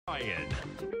O'Brien.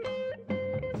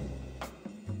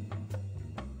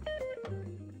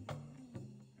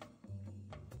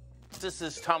 This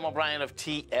is Tom O'Brien of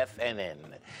TFNN.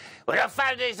 We go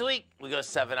 5 days a week. We go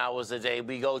 7 hours a day.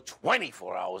 We go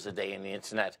 24 hours a day on the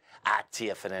internet at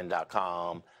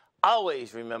TFNN.com.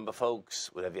 Always remember, folks,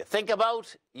 whatever you think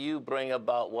about, you bring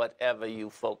about. Whatever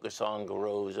you focus on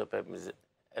grows up.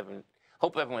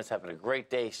 Hope everyone's having a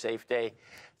great day, safe day.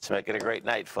 Let's make it a great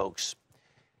night, folks.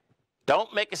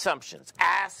 Don't make assumptions.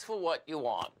 Ask for what you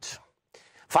want.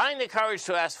 Find the courage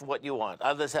to ask for what you want.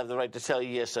 Others have the right to tell you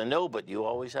yes or no, but you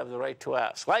always have the right to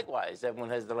ask. Likewise, everyone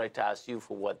has the right to ask you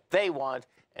for what they want,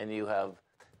 and you have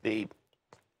the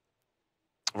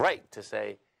right to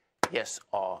say yes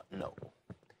or no.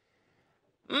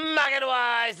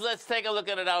 Market-wise, let's take a look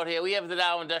at it out here. We have the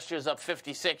Dow Industrials up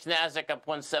 56, NASDAQ up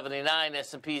 179,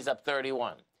 S&P's up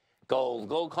 31.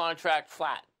 Gold contract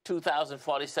flat,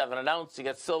 $2,047 an ounce. You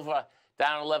got silver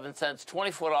down 11 cents,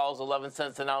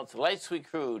 $24.11 an ounce. Light sweet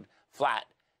crude, flat,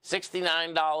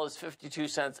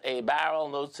 $69.52 a barrel.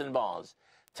 Notes and bonds.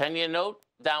 10-year note,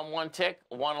 down one tick,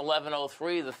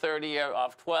 111.03. The 30-year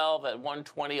off 12 at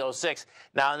 120.06.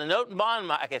 Now, in the note and bond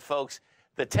market, folks,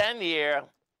 the 10-year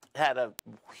had a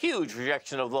huge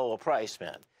rejection of lower price,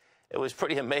 man. It was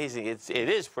pretty amazing. It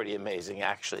is pretty amazing,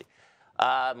 actually.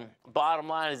 Bottom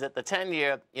line is that the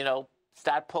 10-year,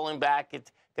 start pulling back.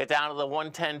 Get down to the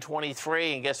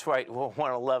 110.23, and guess what?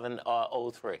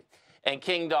 111.03. And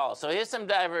King Dollar. So here's some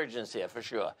divergence here for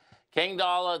sure. King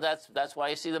Dollar, that's why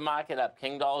you see the market up.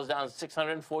 King Dollar's down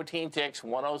 614 ticks,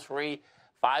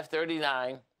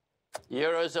 103.539.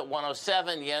 Euros at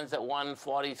 107, yen's at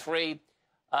 143.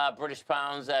 British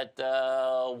pounds at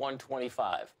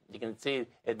 125. You can see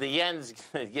the yen's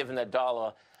giving the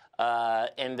dollar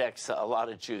index a lot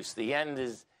of juice. The yen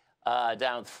is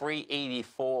down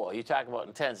 384. You talk about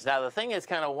intense. Now, the thing that's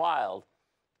kind of wild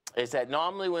is that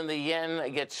normally when the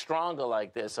yen gets stronger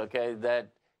like this, okay, that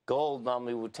gold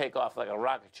normally would take off like a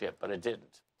rocket ship, but it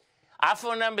didn't. Our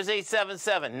phone number is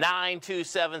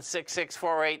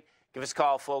 877-927-6648. Give us a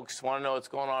call, folks. Want to know what's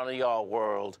going on in your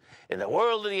world. In the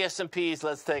world of the S&Ps,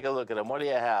 let's take a look at them. What do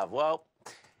you have? Well,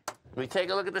 we take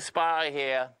a look at the SPY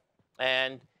here,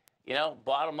 and,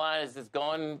 bottom line is it's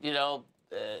going,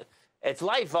 it's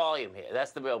light volume here.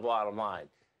 That's the real bottom line.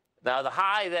 Now, the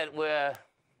high that we're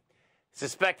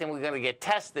suspecting we're going to get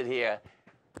tested here,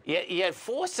 you had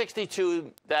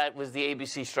 462, that was the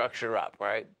ABC structure up,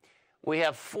 right? We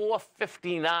have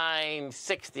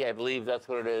 459.60, I believe that's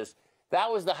what it is. That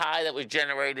was the high that was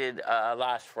generated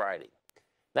last Friday.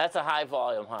 That's a high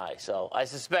volume high. So I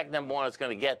suspect, number one, it's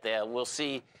going to get there. We'll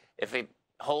see if it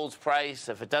holds price,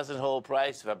 if it doesn't hold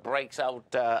price, if it breaks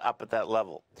out up at that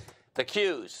level. The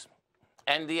Qs,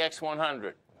 NDX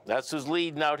 100. That's who's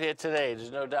leading out here today.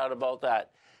 There's no doubt about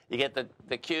that. You get the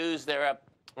Qs, they're up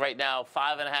right now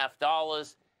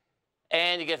 $5.50,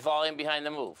 and you get volume behind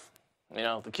the move. The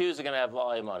Qs are going to have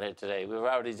volume out here today. We've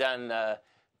already done, they're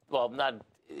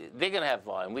going to have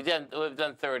volume. We've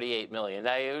done 38 million.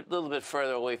 Now, you're a little bit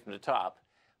further away from the top,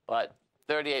 but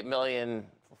 38 million,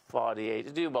 48,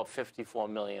 to do about 54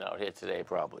 million out here today,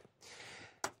 probably.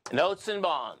 Notes and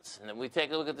bonds. And then we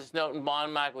take a look at this note and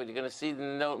bond market. You're going to see the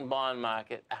note and bond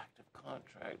market. Active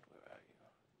contract. Where are you?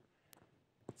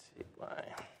 Let's see why.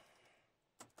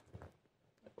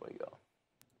 There we go.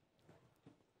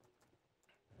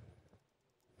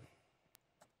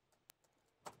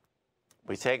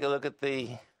 We take a look at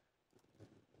the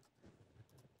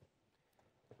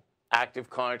active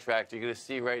contract. You're going to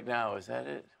see right now, is that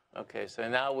it? Okay, so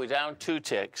now we're down 2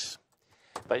 ticks,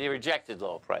 but you rejected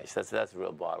low price. That's the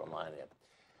real bottom line here.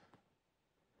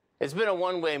 It's been a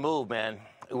one-way move, man.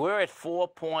 We're at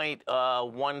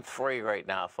 4.13 right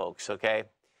now, folks, okay?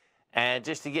 And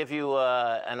just to give you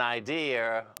an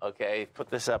idea, okay, put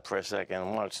this up for a second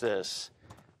and watch this.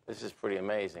 This is pretty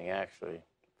amazing, actually.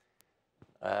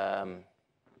 And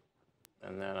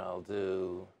then I'll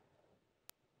do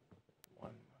 1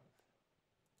 month.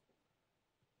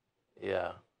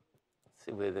 Yeah. Let's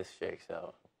see where this shakes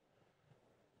out.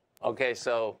 Okay,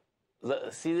 so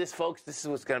see this, folks? This is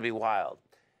what's going to be wild.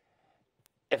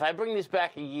 If I bring this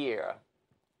back a year,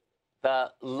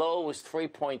 the low was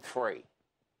 3.3.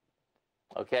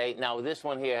 Okay, now this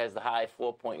one here has the high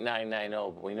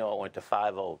 4.990, but we know it went to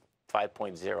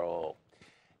 5.00.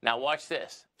 Now watch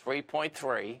this,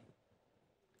 3.3.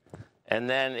 And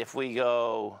then if we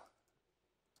go,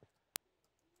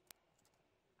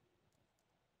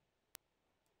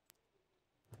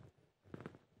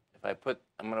 I'm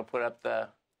going to put up the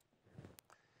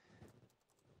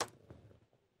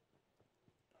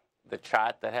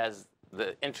chart that has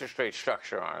the interest rate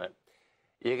structure on it.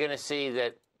 You're going to see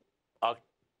that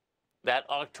that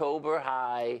October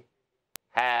high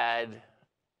had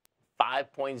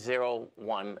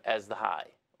 5.01 as the high,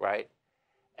 right?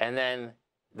 And then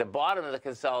the bottom of the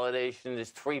consolidation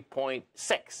is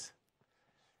 3.6.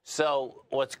 So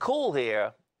what's cool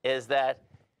here is that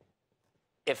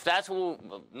if that's where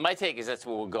my take is that's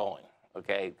where we're going,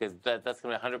 okay? Because that's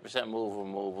going to be 100% move or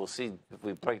move. We'll see if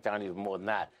we break down even more than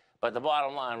that. But the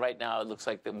bottom line right now, it looks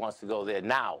like it wants to go there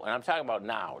now. And I'm talking about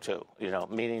now, too,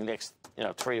 meaning next,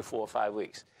 3 or 4 or 5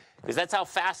 weeks. Because that's how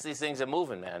fast these things are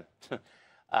moving, man.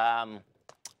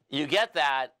 You get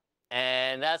that,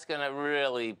 and that's going to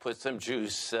really put some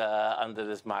juice under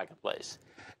this marketplace.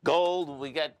 Gold,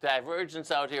 we got divergence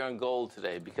out here in gold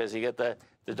today because you get the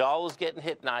dollar's getting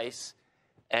hit nice,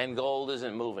 and gold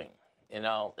isn't moving, And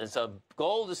so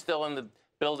gold is still in the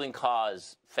building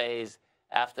cause phase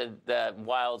after that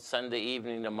wild Sunday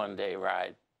evening to Monday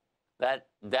ride. That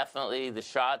definitely, the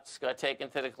shots got taken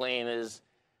to the cleaners.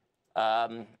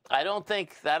 I don't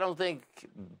think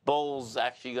bulls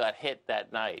actually got hit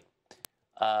that night.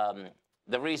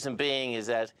 The reason being is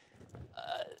that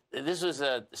this was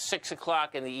 6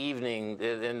 o'clock in the evening,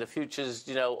 and the futures,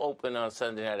 open on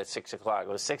Sunday night at 6 o'clock. It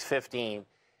was 6:15.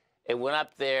 It went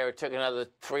up there. It took another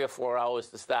 3 or 4 hours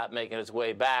to start making its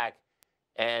way back.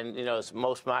 And,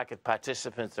 most market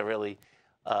participants are really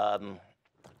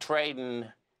trading.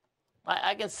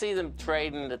 I can see them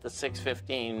trading at the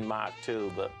 6:15 mark,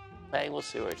 too, but hey, we'll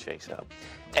see where it shakes out.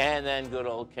 And then good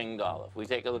old King Dollar. If we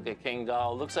take a look at King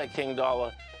Dollar, looks like King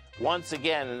Dollar, once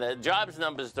again, and the jobs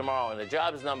numbers tomorrow, and the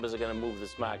jobs numbers are going to move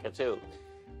this market, too.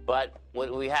 But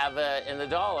what we have in the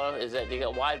dollar is that you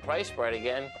got wide price spread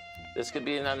again. This could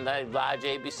be a large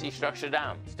ABC structure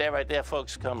down. Stay right there,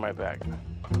 folks. Come right back.